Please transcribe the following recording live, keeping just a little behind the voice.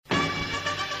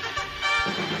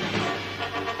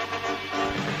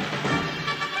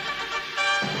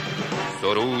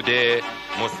درود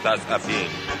مستضعفین.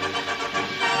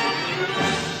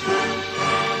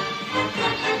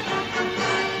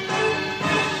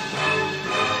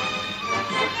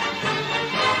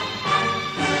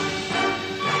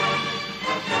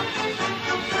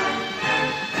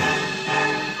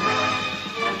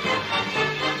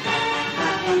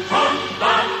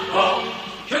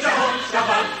 که جهان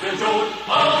شود ز جور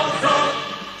آزاد،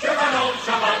 که بنا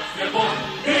شود ز بن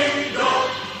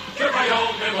بیداد، که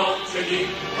پیام ما چنین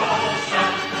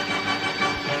باشد.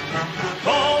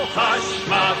 با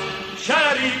خشمت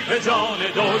شریف جان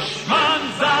دشمن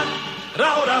زن،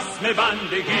 ره و رسم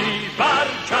بندگی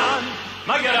برکن،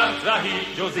 مگر از رهی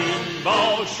جز این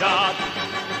باشد.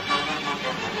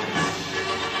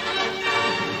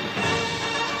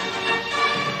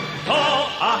 تا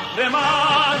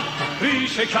اهرمن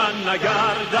پیشکن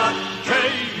نگردد،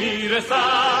 کی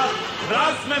میرسد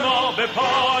رزم ما به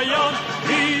پایان.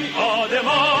 بی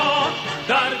آدمان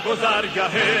در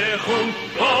گذرگه خون،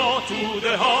 با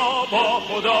توده ها با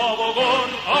خدا و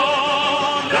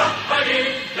قرآن. رهبری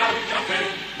در کف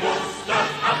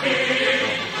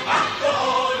مستضعفین، عهد و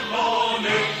آرمان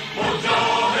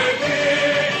مجاهدین.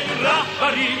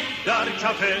 رهبری در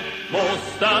کف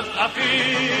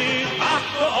مستضعفین،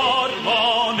 عهد و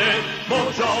آرمان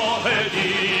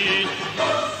مجاهدین.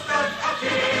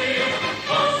 مستضعفین،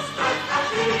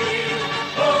 مستضعفین،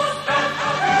 مستضعفین.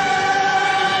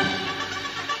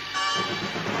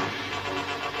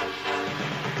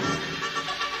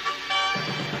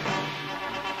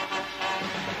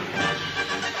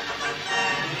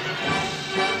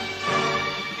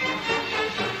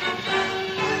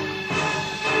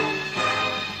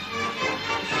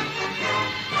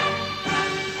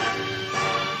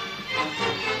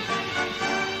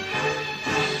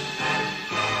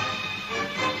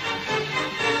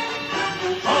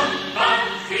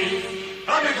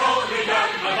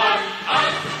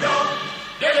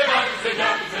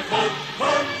 خود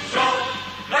کن شاد،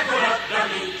 نکند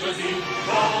رمی جز این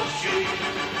باشی.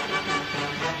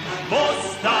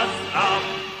 مستضعف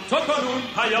تو کنون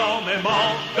پیام ما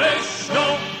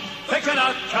بشنو،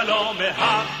 فکند کلام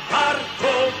حق هر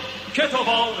تو، که تو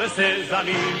وارث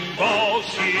زمین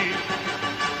باشی.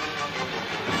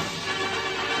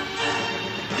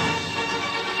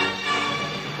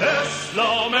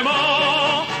 اسلام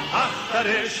ما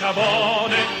اختر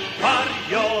شبانه،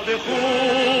 فریاد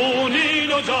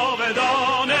خونین و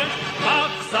جاودانه.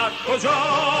 مقصد کجا؟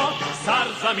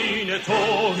 سرزمین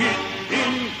توحید،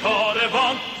 این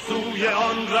کاروان سوی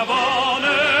آن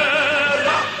روانه.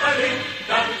 رهبری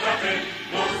در کف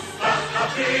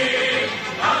مستضعفین،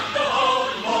 عهد و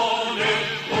آرمان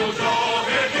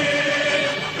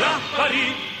مجاهدین.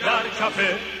 رهبری در کف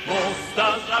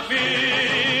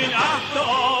مستضعفین،